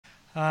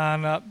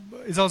And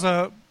it's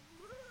also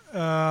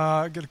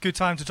a good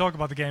time to talk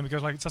about the game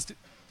because, like, just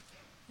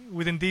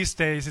within these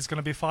days, it's going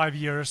to be 5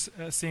 years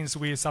since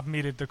we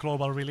submitted the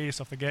global release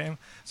of the game.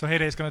 So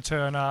Heyday is going to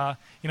turn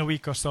in a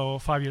week or so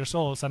 5 years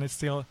old, and it's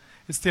still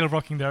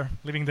rocking there,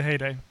 living the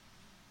heyday.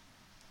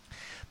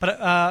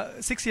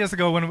 But 6 years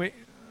ago, when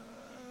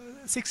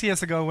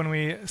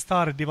we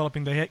started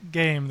developing the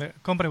game, the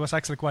company was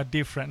actually quite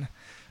different.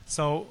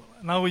 So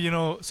now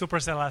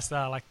Supercell as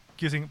like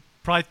using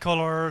bright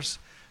colors,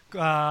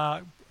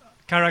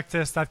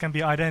 characters that can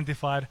be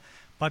identified,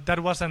 but that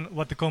wasn't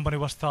what the company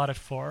was started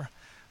for.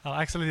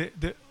 Actually,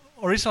 the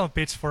original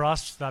pitch for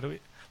us that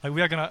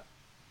we are gonna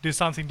do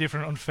something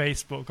different on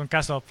Facebook, on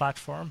casual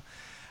platform.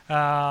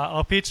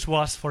 Our pitch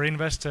was for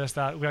investors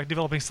that we are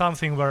developing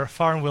something where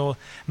Farmville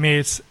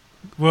meets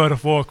World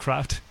of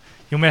Warcraft.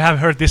 You may have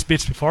heard this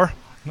pitch before,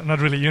 not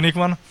really a unique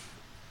one.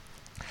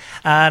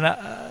 And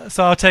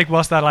so our take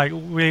was that like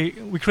we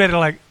created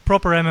like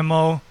proper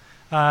MMO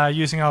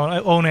using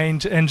our own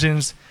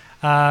engines,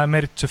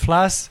 made it to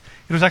Flash.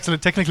 It was actually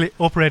technically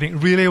operating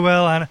really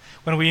well, and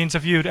when we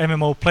interviewed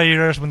MMO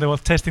players when they were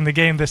testing the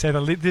game, they said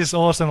that this is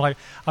awesome, like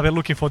I've been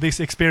looking for this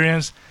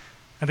experience,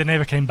 and they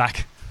never came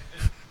back.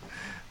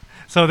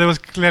 So there was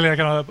clearly a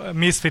kind of a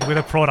misfit with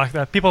the product.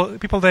 That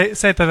people they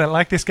said that they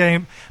like this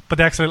game, but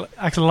they actually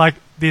like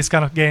these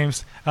kind of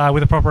games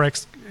with a proper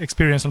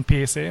experience on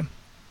PC.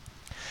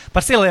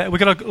 But still, we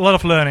got a lot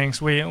of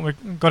learnings. We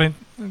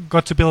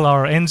got to build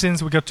our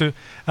engines. We got to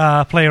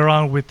play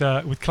around with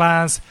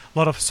clans, a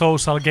lot of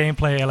social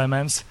gameplay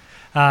elements,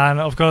 and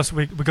of course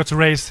we got to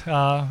raise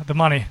the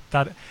money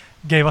that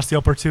gave us the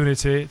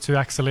opportunity to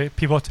actually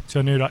pivot to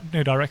a new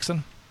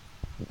direction.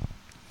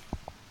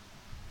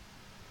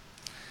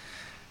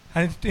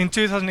 And in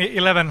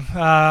 2011,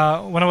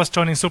 when I was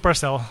joining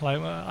Supercell, like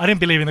I didn't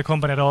believe in the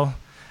company at all.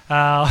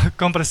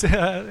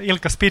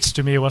 Ilkka's pitch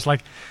to me was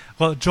like,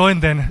 well, join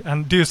then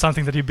and do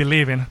something that you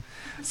believe in.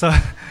 So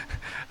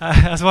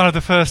as one of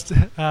the first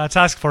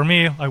tasks for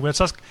me, like we're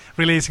just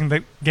releasing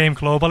the game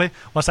globally,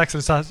 was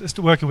actually just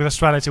working with a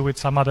strategy with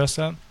some others.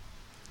 But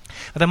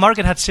the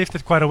market had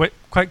shifted quite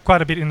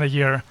a bit in the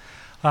year.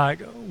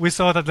 We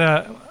saw that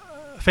the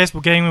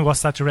Facebook gaming was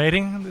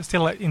saturating.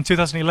 Still in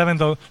 2011,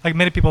 though, like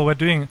many people were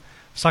doing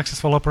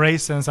successful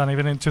operations, and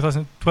even in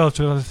 2012,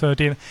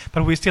 2013,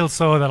 but we still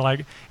saw that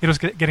like it was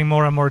getting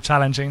more and more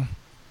challenging.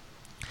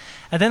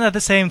 And then at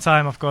the same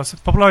time, of course,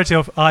 popularity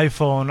of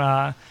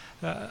iPhone,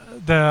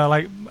 the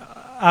like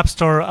App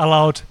Store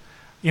allowed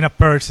in-app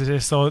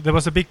purchases, so there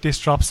was a big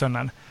disruption,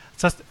 and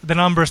just the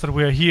numbers that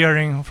we are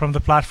hearing from the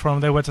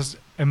platform, they were just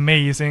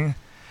amazing.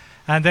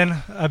 And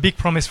then a big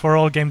promise for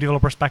all game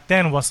developers back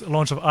then was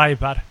launch of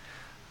iPad.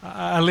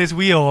 At least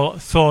we all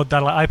thought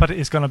that like, iPad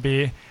is going to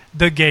be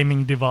the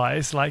gaming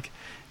device. Like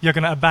you're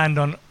going to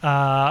abandon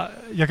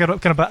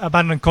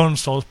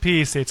consoles,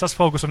 PC, just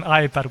focus on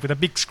iPad with a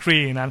big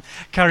screen and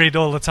carry it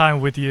all the time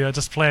with you and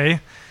just play.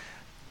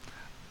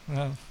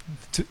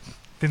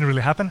 Didn't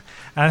really happen.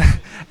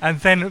 And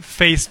then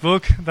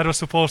Facebook, that was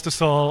supposed to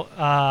solve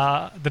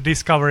the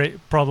discovery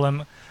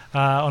problem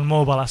on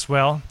mobile as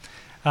well.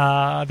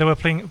 They were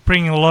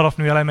bringing a lot of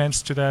new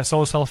elements to the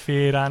social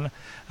feed and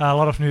a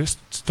lot of new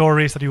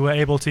stories that you were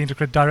able to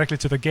integrate directly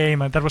to the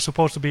game, and that was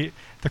supposed to be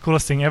the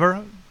coolest thing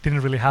ever. Didn't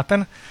really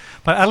happen,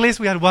 but at least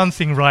we had one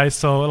thing right.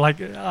 So like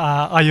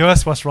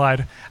iOS was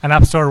right, and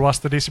App Store was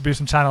the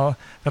distribution channel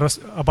that was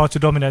about to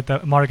dominate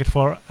the market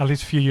for at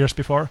least a few years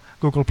before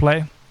Google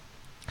Play.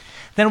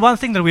 Then one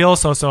thing that we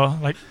also saw,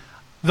 like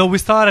though we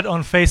started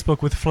on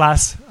Facebook with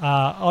Flash,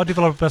 our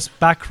developers'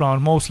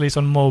 background mostly is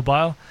on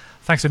mobile.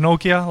 Thanks to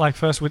Nokia, like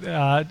first with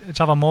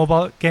Java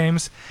mobile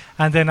games,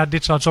 and then at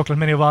Digital Chocolate,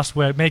 many of us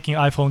were making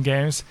iPhone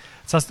games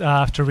just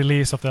after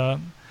release of the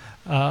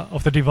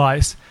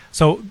device.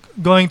 So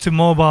going to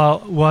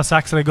mobile was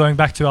actually going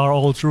back to our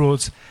old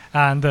roots,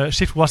 and the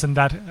shift wasn't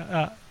that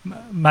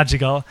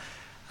magical.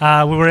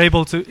 We were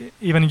able to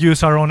even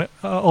use our own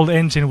old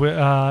engine,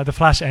 the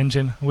Flash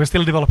engine. We're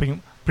still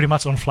developing pretty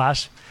much on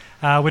Flash.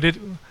 We did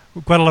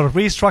quite a lot of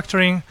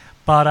restructuring,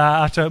 but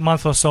after a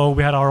month or so,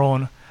 we had our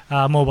own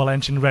mobile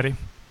engine ready.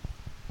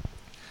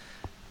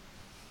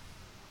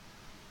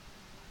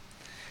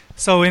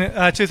 So in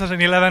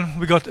 2011,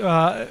 we got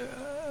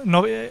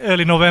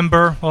early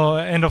November or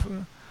end of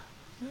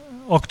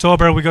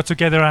October, we got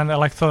together and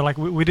thought like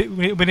we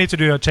need to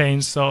do a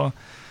change. So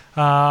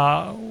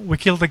we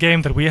killed the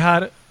game that we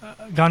had,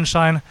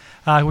 Gunshine.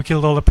 We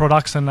killed all the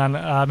production and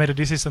made a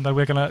decision that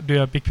we're gonna do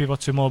a big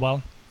pivot to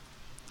mobile.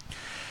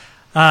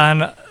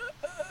 And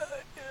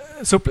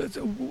so,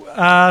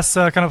 as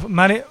kind of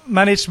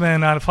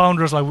management and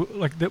founders,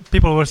 like the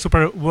people were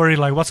super worried,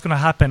 like what's going to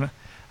happen,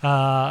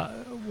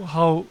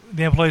 how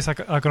the employees are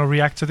going to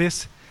react to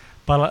this.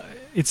 But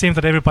it seemed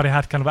that everybody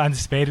had kind of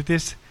anticipated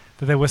this,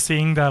 that they were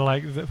seeing that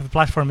like the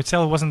platform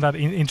itself wasn't that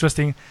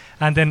interesting,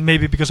 and then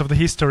maybe because of the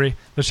history,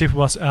 the shift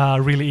was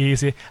really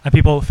easy, and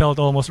people felt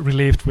almost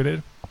relieved with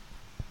it.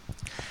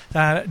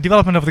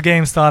 Development of the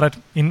game started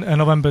in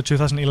November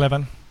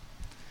 2011.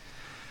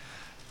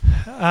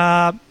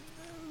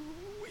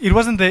 it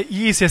wasn't the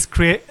easiest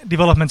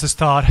development to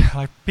start.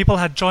 Like people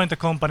had joined the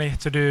company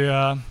to do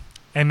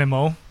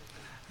MMO,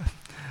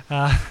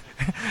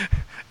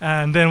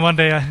 and then one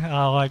day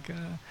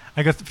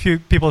I got a few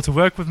people to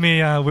work with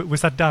me. We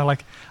sat down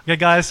like, okay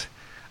guys,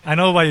 I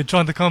know why you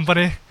joined the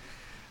company,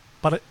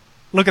 but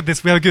look at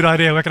this, we have a good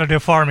idea. We're gonna do a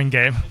farming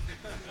game.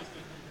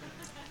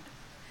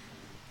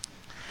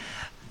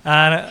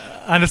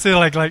 And still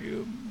like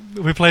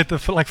we played the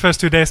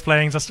first 2 days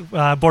playing just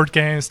board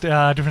games,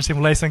 different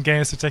simulation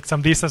games to take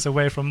some distance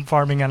away from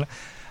farming. And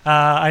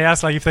I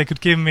asked like if they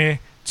could give me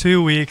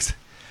 2 weeks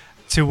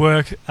to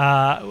work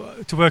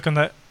on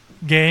the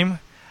game,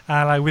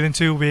 and like within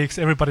 2 weeks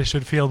everybody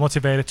should feel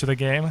motivated to the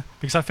game,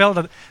 because I felt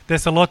that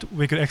there's a lot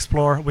we could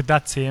explore with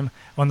that team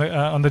on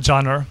the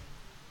genre.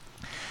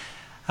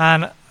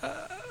 And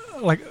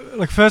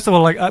like first of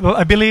all, like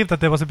I believe that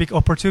there was a big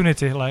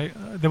opportunity. Like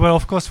there were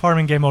of course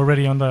farming game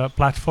already on the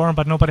platform,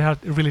 but nobody had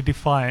really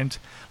defined.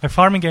 Like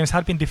farming games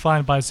had been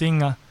defined by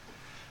Zynga,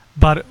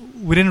 but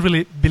we didn't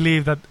really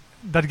believe that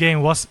that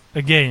game was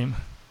a game.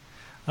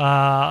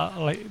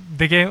 Like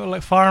the game,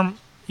 like farm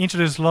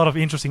introduced a lot of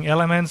interesting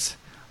elements.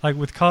 Like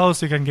with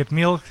cows you can get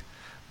milk,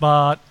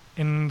 but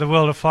in the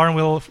world of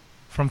Farmville,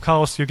 from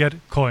cows you get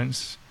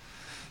coins.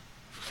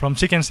 From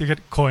chickens you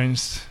get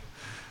coins.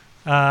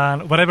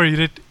 And whatever you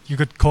did, you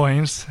got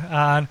coins.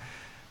 And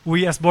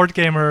we as board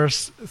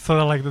gamers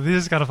thought like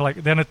this is kind of like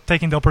they're not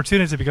taking the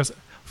opportunity, because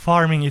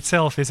farming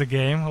itself is a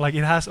game. Like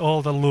it has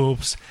all the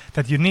loops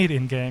that you need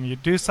in game. You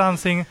do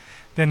something,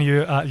 then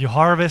you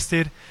harvest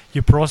it,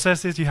 you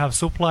process it, you have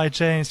supply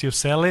chains, you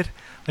sell it.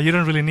 You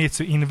don't really need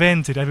to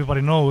invent it.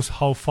 Everybody knows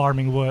how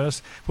farming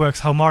works,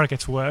 how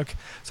markets work.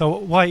 So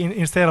why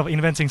instead of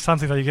inventing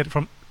something that you get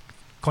from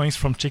coins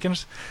from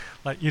chickens,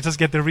 like you just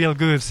get the real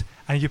goods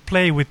and you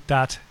play with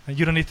that, and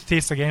you don't need to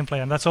teach the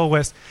gameplay. And that's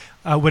always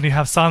when you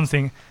have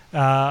something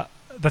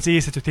that's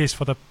easy to teach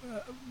for the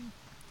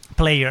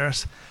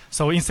players.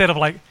 So instead of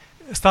like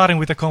starting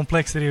with the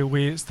complexity,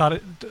 we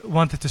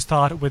wanted to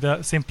start with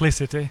the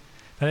simplicity,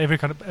 that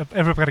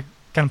everybody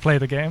can play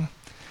the game.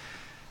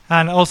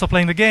 And also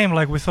playing the game,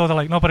 like we thought that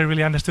like nobody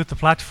really understood the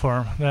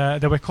platform.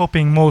 They were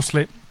copying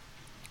mostly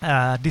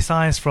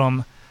designs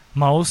from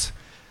mouse.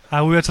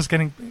 We were just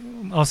getting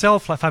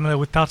ourselves familiar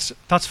with touch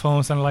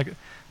phones, and like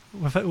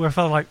we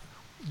felt like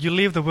you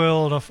leave the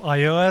world of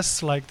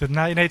iOS, like the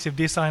native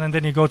design, and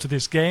then you go to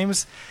these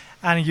games,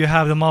 and you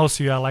have the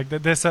mouse UI. Like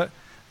there's a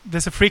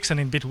friction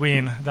in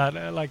between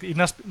that like it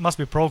must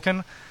be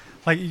broken.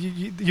 Like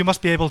you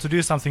must be able to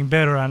do something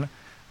better, and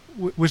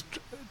we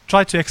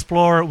tried to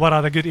explore what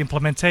are the good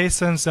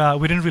implementations.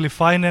 We didn't really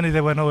find any.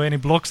 There were any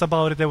blogs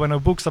about it. There were no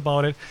books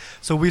about it.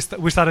 So we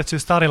started to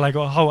study like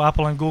how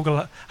Apple and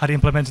Google had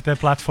implemented their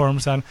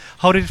platforms, and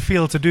how did it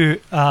feel to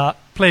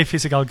play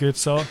physical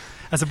goods. So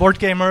as a board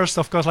gamers,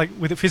 of course, like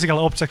with the physical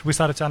object, we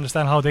started to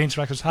understand how the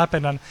interactions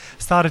happen, and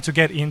started to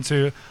get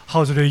into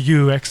how to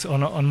do UX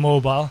on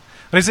mobile.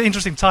 But it's an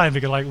interesting time,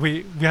 because like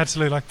we had to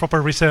do like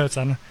proper research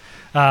and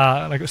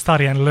like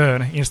study and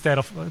learn, instead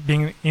of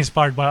being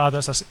inspired by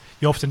others, as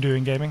you often do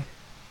in gaming.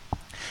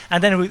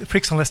 And then with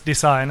frictionless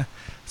design,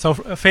 so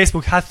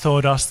Facebook had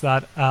taught us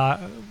that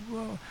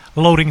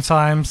loading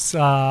times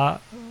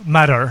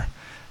matter.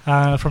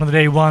 From the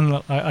day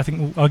one, I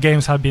think our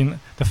games have been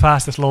the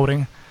fastest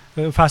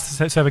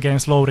server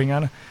games loading,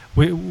 and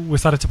we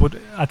started to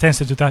put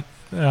attention to that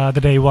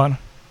the day one.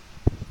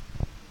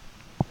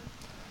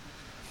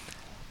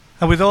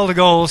 And with all the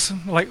goals,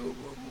 like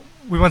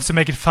we wanted to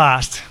make it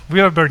fast.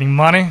 We were burning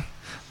money.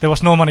 There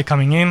was no money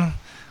coming in.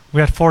 We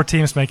had 4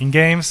 teams making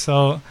games,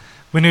 so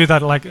we knew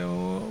that like we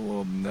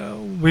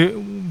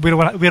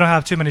don't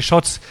have too many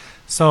shots.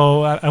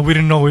 So we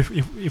didn't know if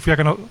we are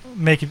gonna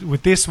make it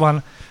with this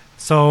one.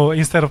 So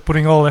instead of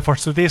putting all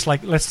efforts to this,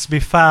 like let's be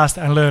fast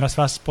and learn as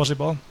fast as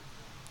possible.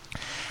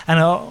 And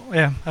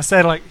I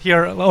said like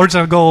here, the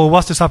original goal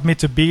was to submit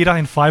to beta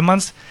in 5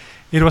 months.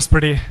 It was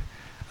pretty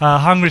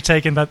hungry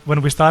taken that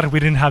when we started we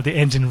didn't have the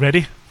engine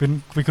ready.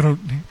 We couldn't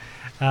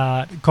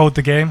code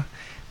the game.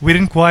 We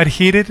didn't quite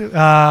hit it.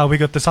 We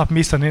got the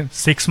submission in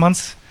 6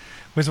 months,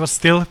 which was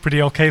still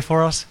pretty okay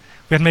for us.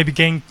 We had maybe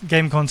game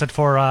content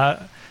for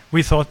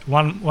we thought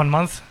one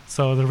month,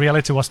 so the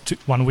reality was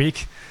 1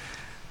 week.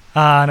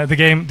 And the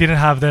game didn't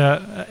have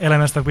the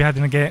elements that we had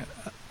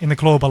in the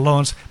global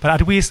launch, but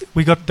at least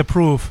we got the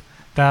proof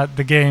that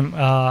the game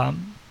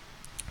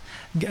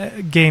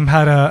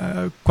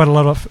had quite a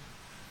lot of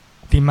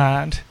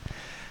demand.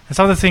 And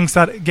some of the things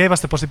that gave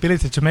us the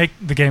possibility to make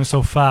the game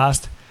so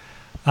fast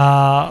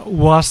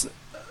was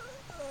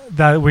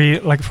that we,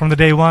 like from the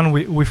day one,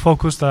 we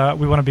focused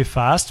we want to be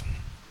fast,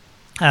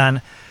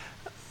 and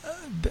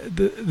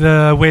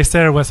the ways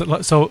there was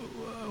so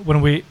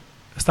when we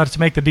started to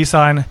make the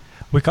design,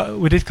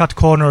 we did cut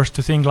corners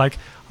to think like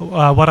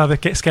what are the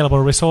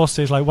scalable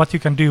resources, like what you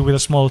can do with a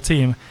small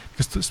team,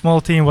 because the small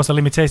team was a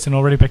limitation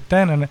already back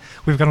then, and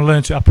we've got to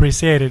learn to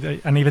appreciate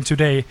it. And even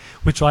today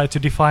we try to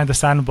define the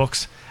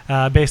sandbox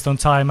based on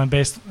time and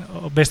based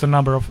on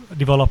number of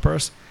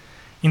developers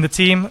in the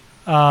team.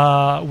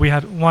 We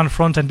had 1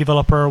 front-end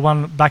developer,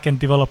 1 back-end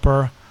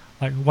developer,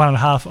 like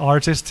 1.5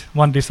 artists,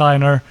 1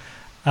 designer,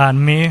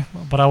 and me.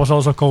 But I was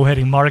also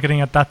co-heading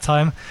marketing at that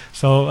time,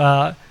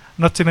 so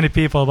not too many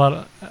people,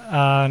 but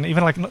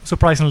even like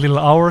surprisingly little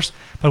hours.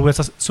 But we're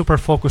just super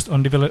focused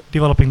on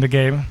developing the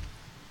game.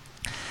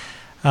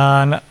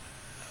 And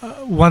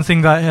one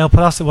thing that helped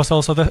us was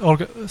also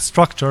the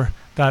structure.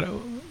 That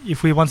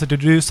if we wanted to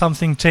do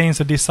something, change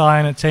the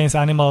design, change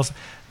animals,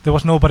 there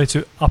was nobody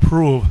to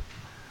approve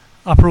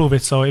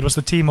it. So it was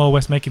the team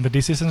always making the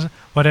decisions,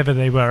 whatever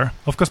they were.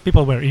 Of course,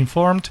 people were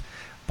informed,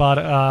 but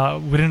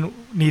we didn't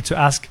need to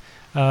ask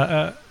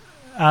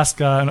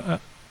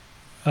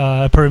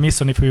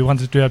permission if we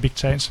wanted to do a big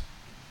change.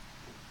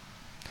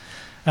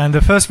 And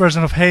the first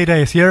version of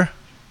Heyday is here.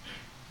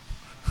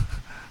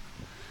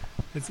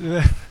 It's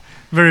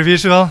very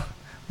visual,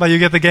 but you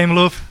get the game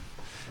loop.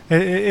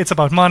 It's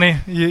about money.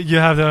 You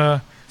have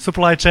the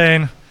supply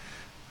chain.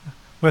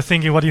 We're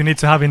thinking what you need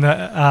to have in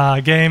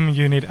the game.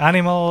 You need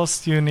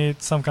animals. You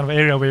need some kind of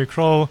area where you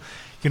grow.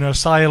 You know,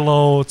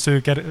 silo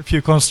to get a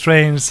few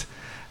constraints,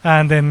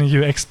 and then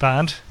you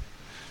expand.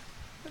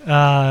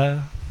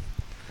 Then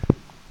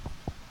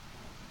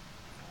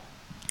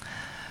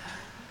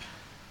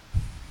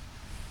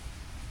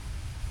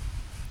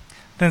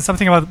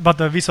something about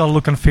the visual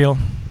look and feel.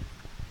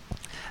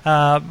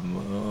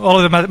 All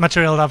of the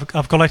material that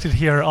I've collected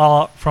here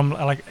are from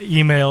like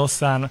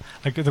emails and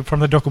like from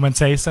the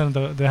documentation.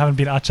 They haven't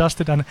been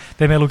adjusted, and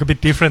they may look a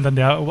bit different than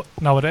they are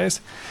nowadays.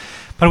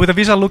 But with the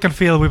visual look and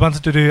feel, we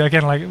wanted to do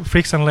again like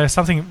frictionless,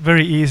 something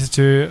very easy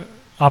to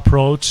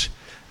approach,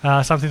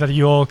 something that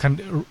you all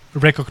can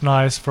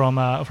recognize from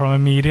a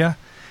media.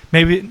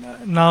 Maybe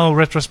now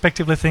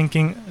retrospectively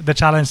thinking, the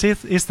challenge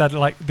is that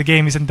like the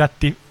game isn't that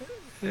deep.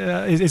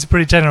 It's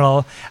pretty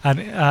general, and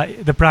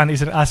the brand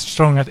isn't as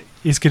strong as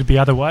it could be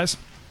otherwise.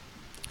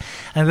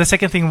 And the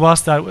second thing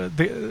was that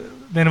the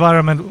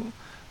environment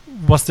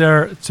was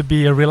there to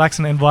be a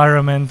relaxing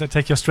environment, to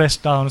take your stress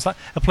down. It's like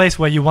a place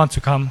where you want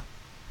to come.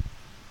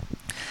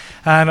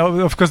 And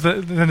of course,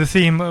 the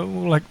theme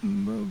like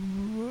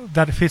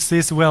that fits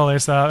this well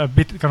is a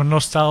bit kind of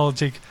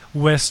nostalgic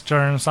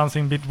Western,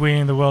 something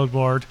between the World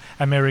War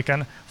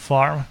American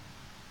farm.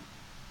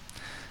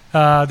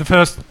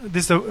 This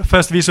is the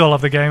first visual of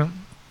the game.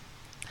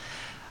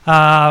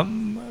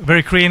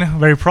 Very green,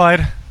 very bright,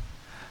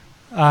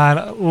 and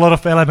a lot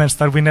of elements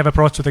that we never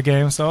brought to the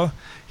game. So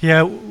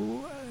here,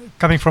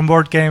 coming from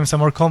board games and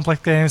more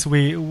complex games,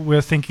 we were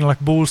thinking like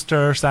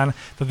boosters and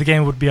that the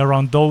game would be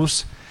around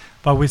those.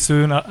 But we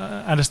soon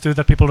understood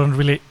that people don't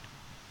really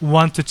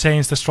want to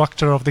change the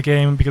structure of the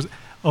game because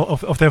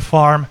of their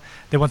farm.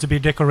 They want to be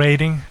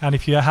decorating, and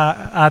if you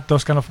add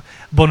those kind of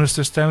bonus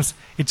systems,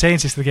 it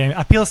changes the game.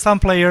 Appeals some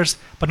players,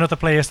 but not the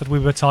players that we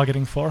were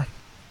targeting for.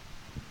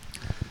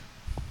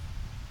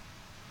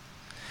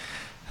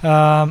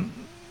 Then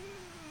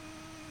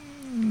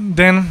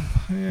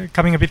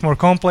coming a bit more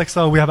complex,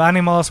 so we have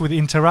animals with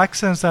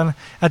interactions, and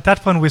at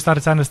that point we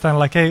started to understand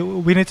like, hey,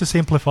 we need to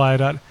simplify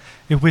that.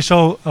 If we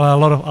show a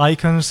lot of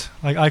icons,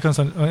 like icons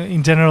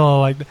in general,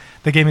 like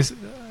the game is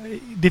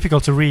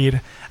difficult to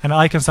read, and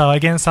icons are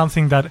again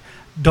something that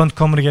don't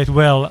communicate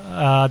well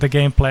the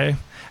gameplay.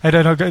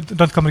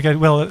 Don't communicate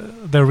well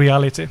the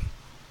reality.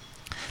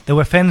 There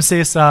were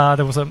fences.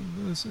 There was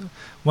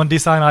one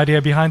design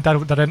idea behind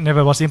that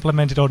never was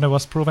implemented or never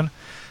was proven.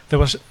 There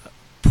was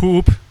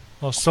poop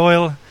or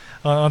soil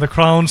on the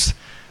grounds,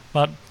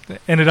 but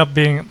ended up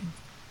being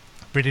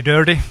pretty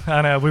dirty,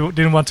 and we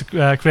didn't want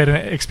to create an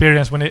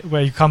experience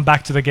where you come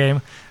back to the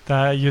game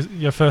that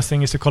your first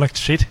thing is to collect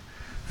shit.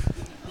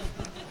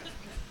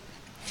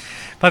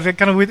 But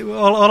kind of with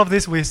all of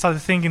this, we started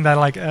thinking that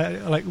like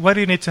why do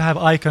you need to have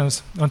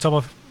icons on top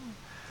of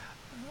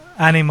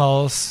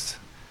animals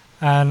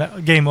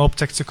and game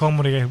objects to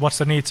communicate? What's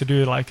the need to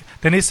do? Like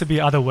there needs to be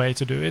other way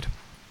to do it.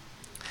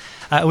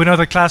 We know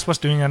the class was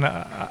doing an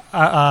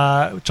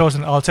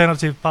chosen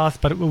alternative path,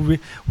 but we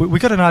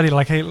got an idea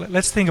like, hey,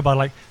 let's think about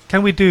like,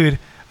 can we do it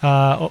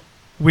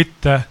with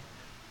the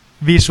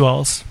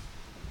visuals?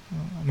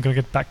 I'm gonna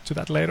get back to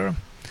that later.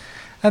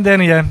 And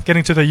then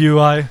getting to the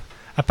UI.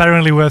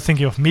 Apparently we're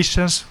thinking of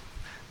missions,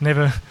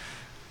 never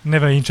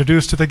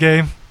introduced to the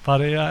game, but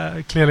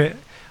clearly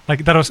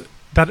like that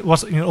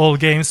was in all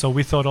games, so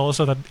we thought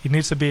also that it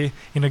needs to be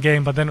in a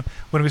game. But then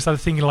when we started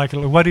thinking like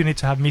why do you need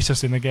to have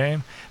missions in the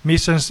game?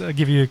 Missions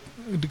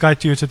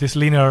guide you to this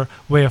linear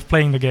way of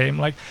playing the game.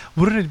 Like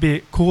wouldn't it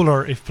be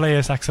cooler if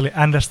players actually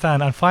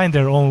understand and find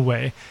their own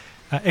way,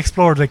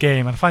 explore the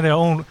game and find their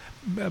own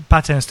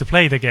patterns to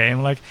play the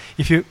game? Like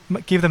if you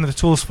give them the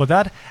tools for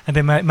that and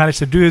they manage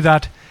to do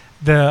that,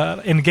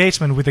 the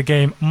engagement with the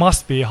game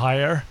must be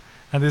higher.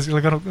 And this is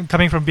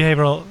coming from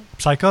behavioral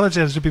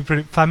psychology, it should be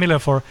pretty familiar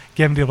for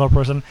game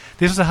developers. And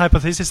this was a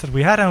hypothesis that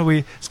we had, and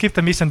we skipped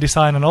the mission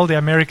design, and all the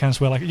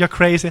Americans were like, you're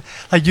crazy,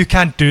 like you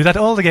can't do that.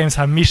 All the games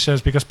have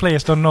missions because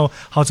players don't know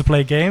how to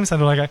play games.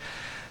 And we're like,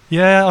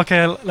 yeah,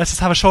 okay, let's just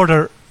have a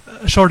shorter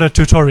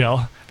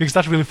tutorial, because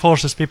that really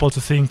forces people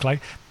to think. Like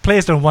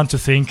players don't want to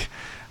think.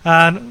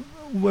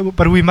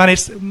 But we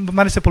managed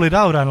to pull it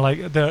out, and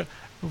like the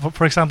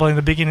For example, in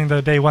the beginning,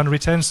 the day one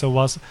retention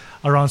was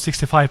around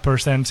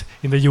 65%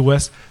 in the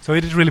US. So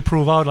it did really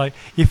prove out, like,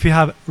 if you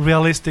have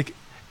realistic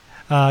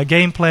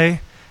gameplay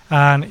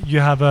and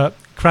you have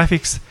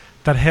graphics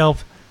that help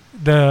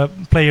the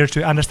player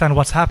to understand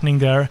what's happening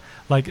there,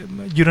 like,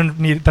 you don't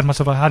need that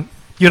much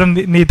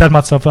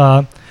of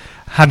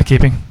hand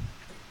keeping.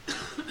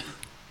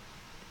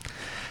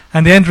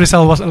 And the end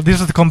result was, this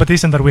was the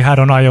competition that we had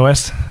on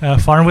iOS,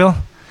 Farmville,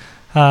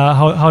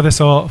 how they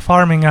saw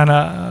farming, and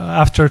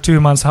after 2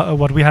 months,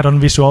 what we had on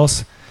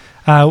visuals.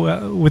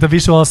 With the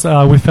visuals,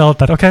 we felt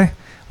that, okay,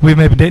 we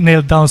maybe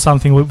nailed down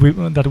something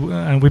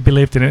and we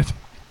believed in it.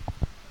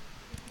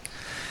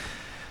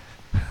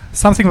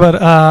 Something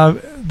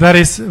that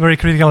is very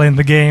critical in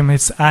the game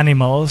is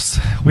animals.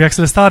 We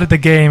actually started the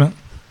game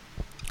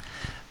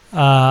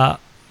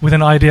with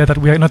an idea that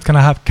we are not going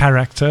to have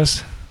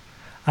characters.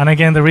 And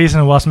again, the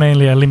reason was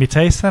mainly a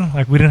limitation.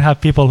 Like, we didn't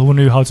have people who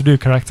knew how to do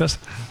characters.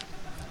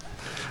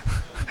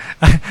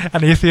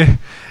 And if you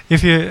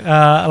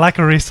lack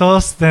a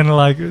resource, then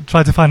like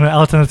try to find an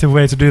alternative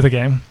way to do the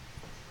game.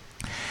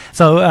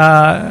 So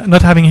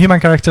not having human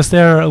characters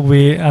there,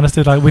 we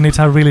understood like we need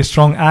to have really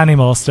strong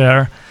animals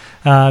there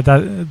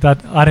that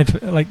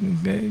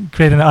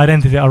create an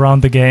identity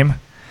around the game.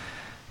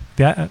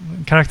 The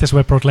characters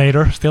were brought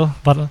later still,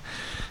 but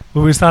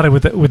we started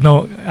with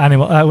no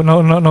animal,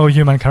 no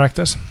human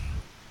characters.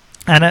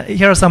 And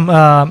here are some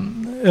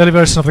early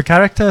versions of the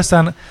characters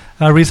and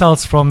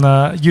results from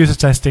the user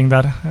testing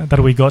that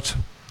we got.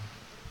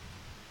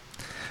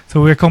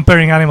 So we're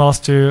comparing animals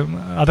to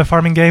other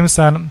farming games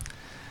and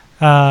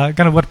kind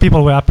of what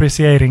people were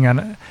appreciating,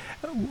 and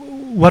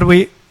what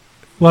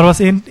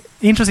was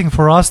interesting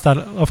for us, that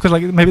of course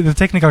like maybe the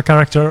technical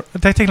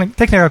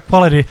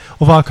quality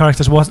of our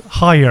characters was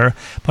higher,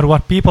 but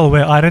what people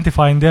were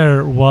identifying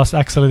there was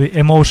actually the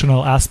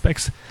emotional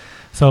aspects.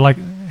 So like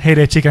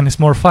Heyday Chicken is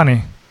more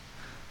funny,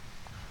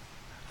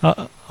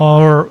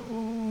 or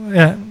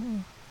yeah,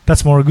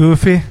 that's more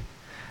goofy.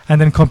 And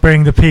then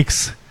comparing the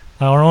pigs,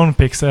 our own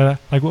pigs,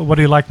 like what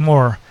do you like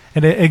more?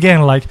 And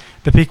again, like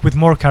the pig with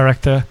more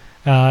character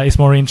is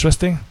more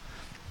interesting.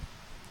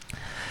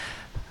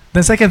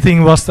 The second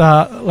thing was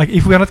like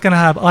if we are not going to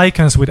have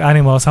icons with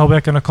animals, how we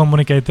are going to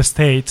communicate the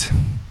state.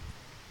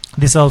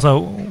 This is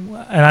also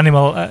an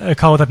animal, a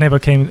cow that never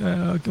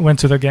went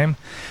to the game.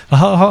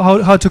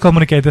 How to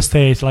communicate the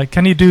state? Like,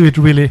 can you do it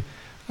really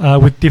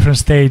with different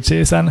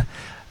stages? And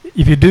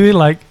if you do it,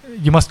 like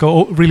you must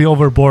go really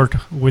overboard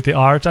with the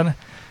art. And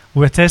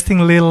we're testing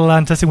a little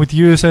and testing with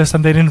users,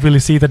 and they didn't really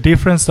see the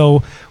difference.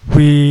 So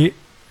we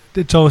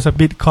chose a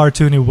bit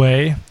cartoony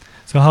way.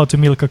 So how to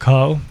milk a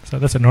cow. So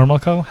that's a normal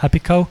cow, happy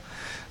cow,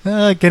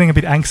 getting a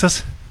bit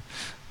anxious.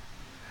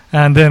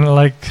 And then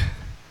like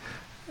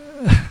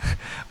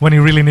when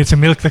you really need to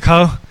milk the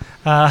cow,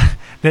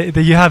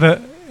 you have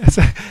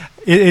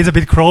it's a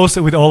bit gross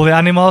with all the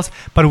animals,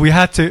 but we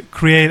had to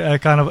create a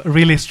kind of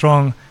really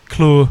strong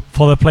clue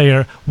for the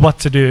player what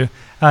to do.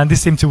 And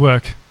this seemed to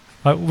work.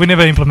 We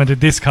never implemented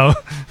this cow.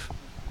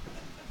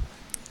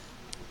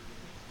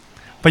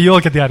 But you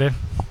all get the idea.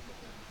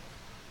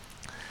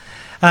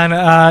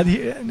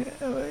 And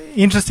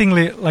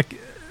interestingly, like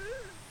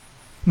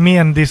me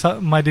and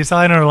my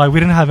designer, like we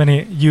didn't have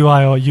any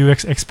UI or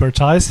UX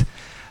expertise.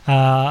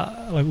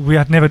 Like we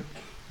had never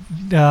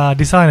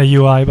designed a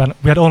UI, but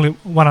we had only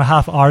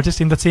 1.5 artists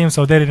in the team,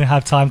 so they didn't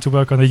have time to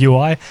work on the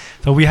UI.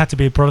 So we had to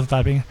be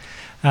prototyping.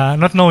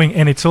 Not knowing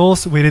any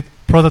tools, we did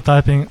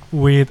prototyping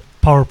with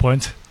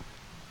PowerPoint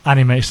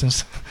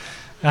animations.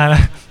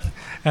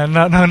 And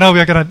now we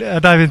are going to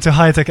dive into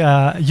high-tech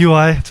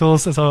UI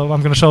tools. So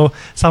I'm going to show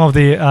some of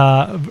the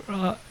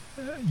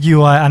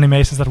UI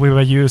animations that we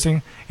were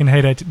using in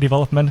Heyday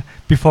development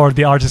before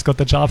the artists got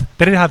the job.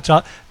 They didn't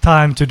have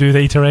time to do the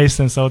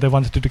iteration, so they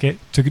wanted to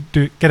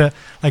get a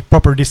like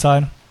proper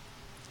design.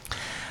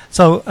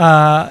 So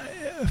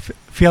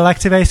field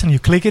activation, you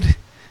click it,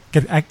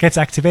 gets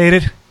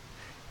activated.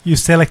 You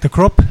select the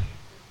crop,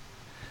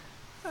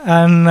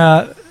 and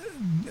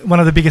one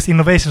of the biggest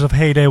innovations of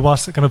Heyday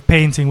was kind of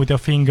painting with your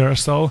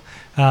fingers, so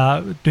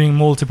doing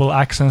multiple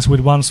actions with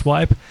one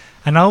swipe.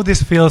 And now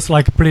this feels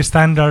like pretty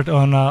standard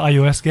on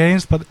iOS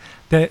games, but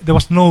there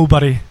was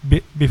nobody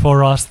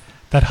before us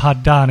that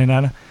had done it.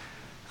 And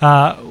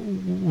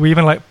we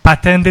even like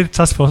patented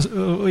just for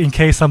in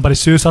case somebody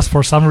sues us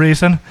for some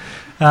reason.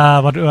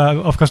 But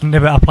of course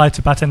never applied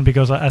to patent,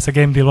 because as a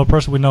game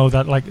developers we know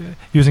that like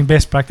using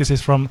best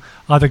practices from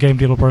other game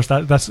developers,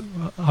 that's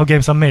how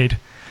games are made.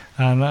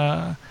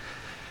 And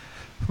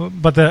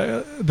but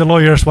the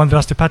lawyers wanted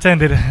us to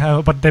patent it,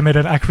 but they made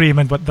an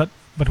agreement, but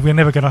we're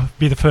never gonna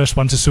be the first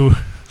one to sue.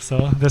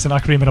 So there's an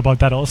agreement about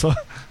that also.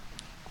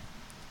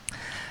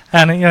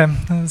 And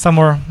yeah, some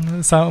more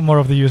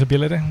of the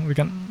usability. We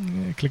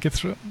can click it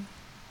through.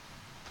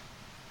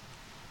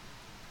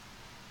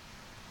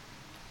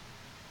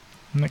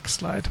 Next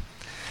slide.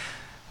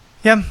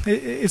 Yeah,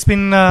 it's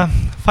been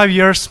 5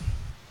 years,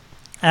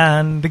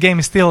 and the game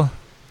is still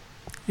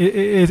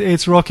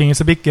it's rocking.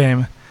 It's a big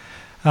game.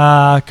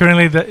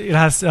 Currently, it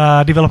has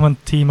a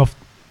development team of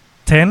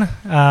 10,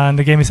 and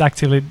the game is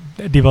actively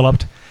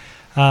developed.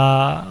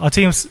 Our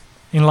teams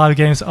in live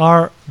games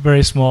are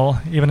very small.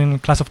 Even in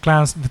Clash of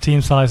Clans, the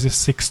team size is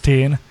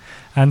 16,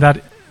 and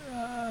that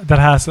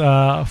has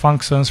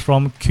functions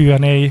from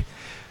Q&A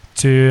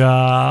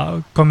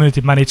to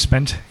community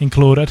management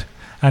included,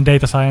 and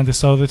data scientists.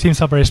 So the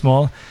teams are very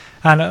small,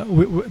 and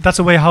that's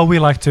the way how we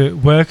like to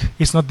work.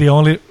 It's not the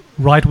only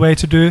right way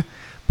to do,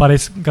 but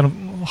it's kind of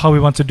how we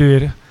want to do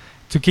it.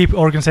 To keep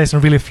organization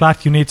really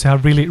flat, you need to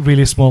have really,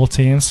 really small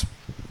teams.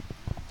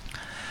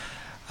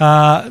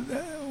 And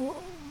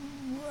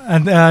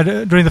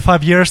during the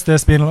 5 years,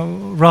 there's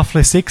been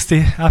roughly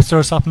 60 App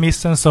Store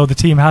submissions, so the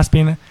team has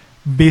been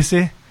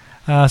busy.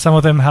 Some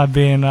of them have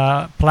been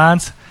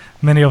planned,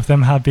 many of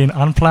them have been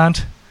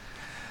unplanned.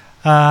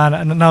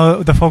 And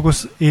now the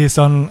focus is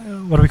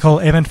on what we call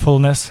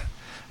eventfulness.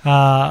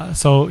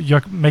 So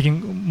you're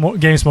making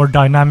games more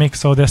dynamic,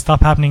 so there's stuff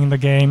happening in the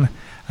game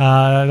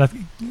that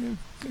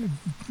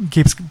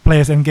keeps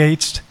players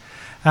engaged,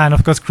 and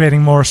of course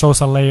creating more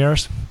social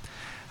layers.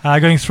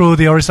 Going through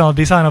the original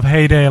design of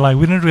Heyday, like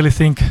we didn't really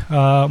think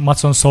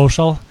much on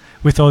social.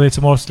 We thought it's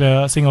mostly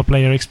a single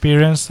player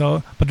experience.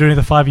 But during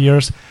the 5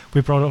 years,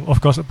 we brought,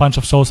 of course, a bunch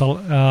of social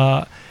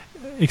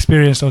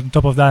experience on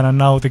top of that, and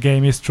now the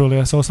game is truly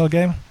a social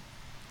game.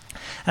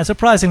 And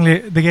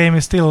surprisingly, the game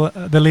is still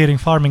the leading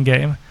farming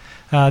game.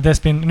 There's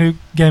been new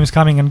games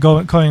coming and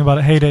going,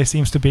 but Heyday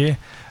seems to be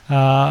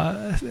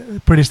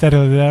pretty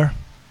steadily there.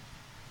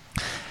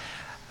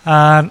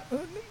 And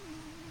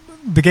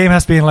the game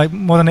has been like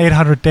more than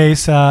 800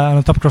 days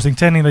on top crossing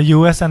 10 in the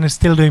US, and it's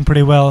still doing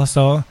pretty well.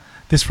 So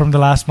this from the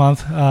last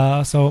month.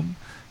 So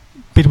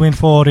between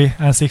 40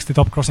 and 60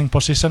 top crossing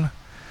position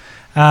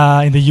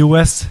in the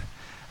US.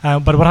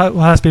 But what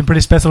has been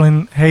pretty special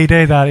in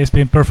Heyday, that it's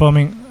been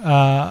performing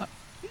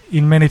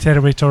in many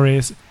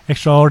territories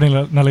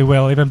extraordinarily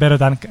well, even better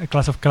than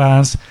Clash of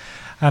Clans.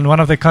 And one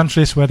of the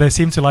countries where they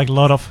seem to like a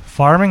lot of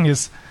farming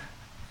is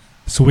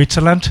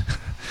Switzerland.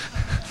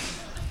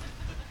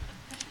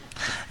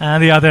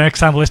 And the other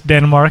example is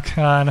Denmark.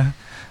 And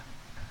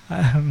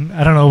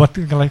I don't know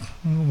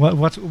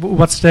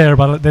what's there,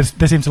 but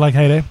they seem to like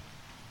Heyday.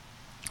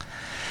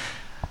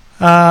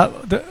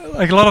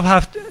 Like a lot of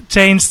have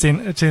changed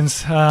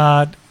since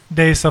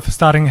days of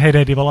starting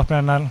Heyday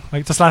development, and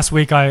like just last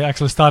week I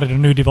actually started a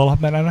new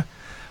development, and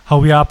how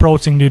we are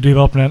approaching new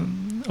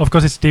development. Of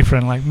course, it's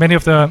different. Like many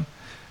of the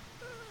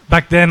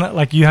back then,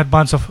 like you had a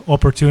bunch of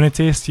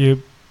opportunities.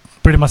 You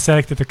pretty much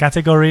selected the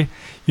category,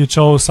 you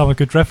chose some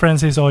good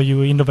references, or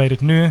you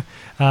innovated new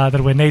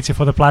that were native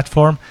for the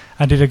platform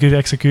and did a good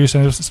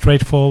execution. It was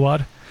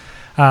straightforward.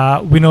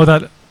 We know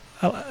that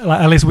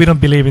at least we don't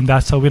believe in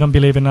that, so we don't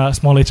believe in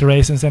small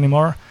iterations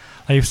anymore.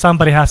 Like if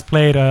somebody has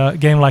played a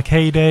game like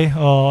Heyday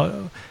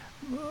or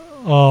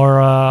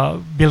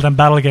build and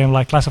battle game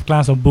like Clash of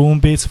Clans or Boom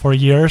Beats for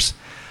years,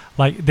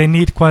 like they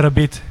need quite a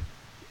bit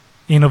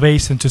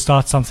innovation to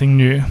start something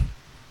new.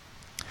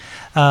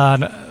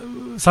 And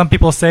some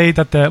people say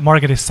that the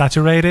market is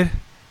saturated.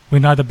 We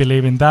neither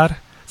believe in that.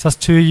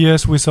 Just 2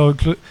 years we saw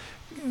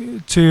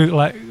two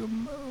like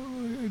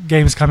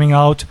games coming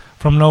out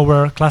from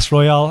nowhere, Clash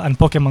Royale and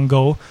Pokemon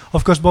Go.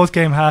 Of course, both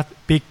games had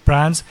big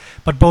brands,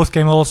 but both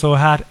games also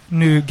had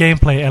new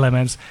gameplay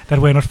elements that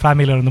were not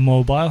familiar on the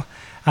mobile.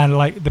 And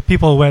like the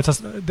people were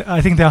just,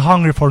 I think they're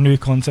hungry for new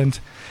content.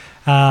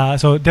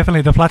 So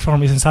definitely the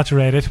platform isn't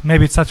saturated.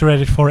 Maybe it's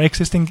saturated for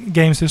existing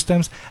game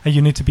systems, and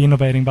you need to be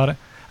innovating about it.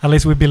 At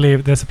least we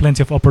believe there's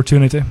plenty of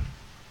opportunity.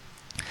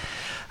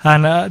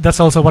 And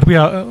that's also what we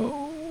are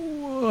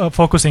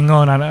focusing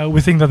on, and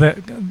we think that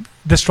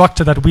the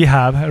structure that we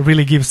have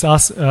really gives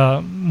us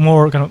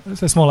more kind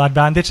of a small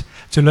advantage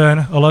to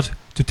learn a lot,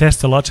 to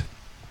test a lot.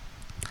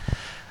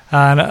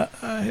 And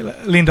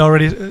Linda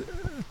already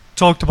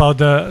talked about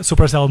the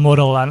Supercell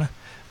model, and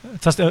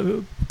just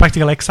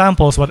practical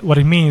examples what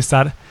it means,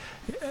 that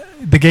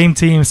the game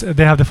teams,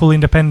 they have the full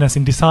independence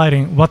in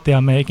deciding what they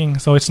are making.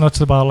 So it's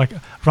not about like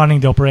running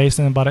the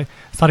operation, but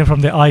starting from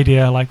the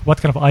idea, like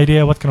what kind of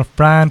idea, what kind of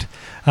brand,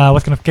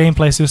 what kind of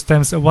gameplay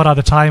systems, what are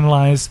the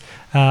timelines,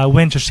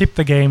 when to ship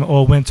the game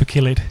or when to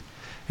kill it.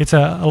 It's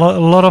a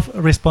lot of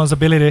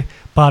responsibility,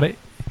 but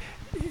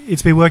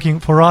it's been working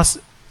for us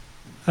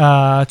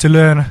to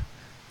learn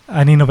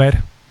and innovate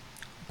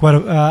quite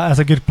as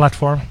a good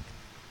platform.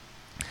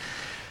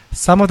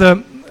 Some of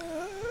the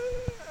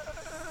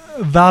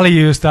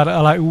values that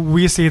like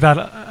we see that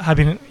have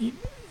been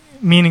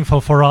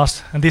meaningful for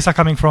us, and these are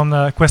coming from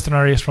the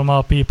questionnaires from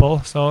our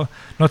people, so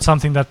not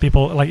something that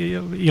people like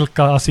Ilkka,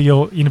 our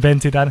CEO,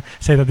 invented and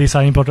say that these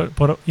are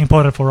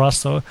important for us.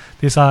 So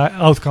these are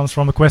outcomes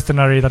from a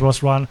questionnaire that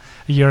was run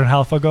a year and a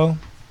half ago.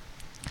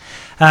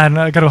 And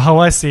kind of how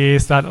I see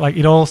is that like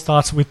it all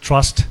starts with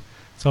trust.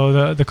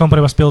 So the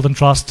company was built on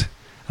trust,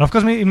 and of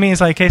course it means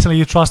like occasionally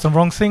you trust on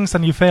wrong things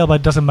and you fail, but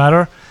it doesn't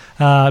matter.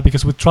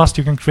 Because with trust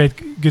you can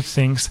create good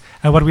things,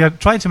 and what we are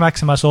trying to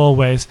maximize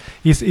always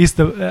is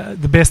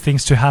the best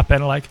things to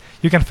happen. Like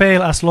you can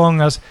fail as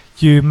long as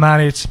you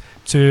manage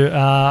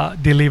to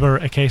deliver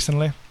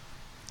occasionally.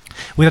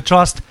 With a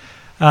trust,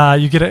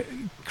 you get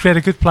create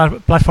a good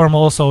platform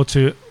also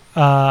to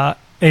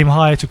aim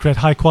high, to create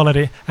high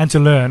quality, and to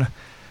learn.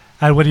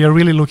 And when you're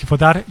really looking for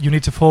that, you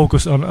need to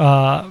focus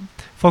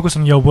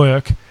on your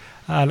work.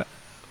 And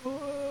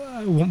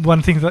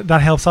one thing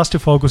that helps us to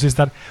focus is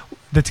that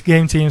the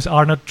game teams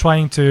are not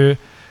trying to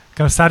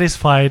kind of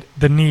satisfy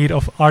the need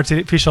of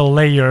artificial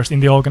layers in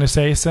the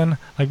organization,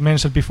 like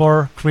mentioned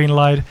before, green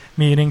light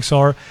meetings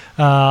or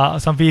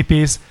some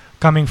VPs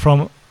coming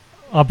from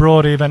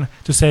abroad even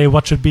to say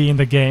what should be in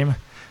the game.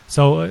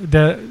 So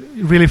they're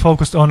really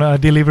focused on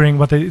delivering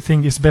what they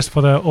think is best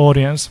for the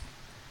audience.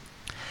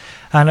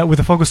 And with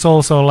the focus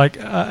also, like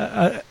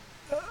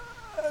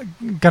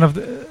kind of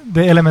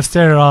the elements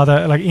there are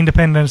the like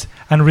independence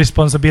and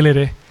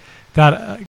responsibility that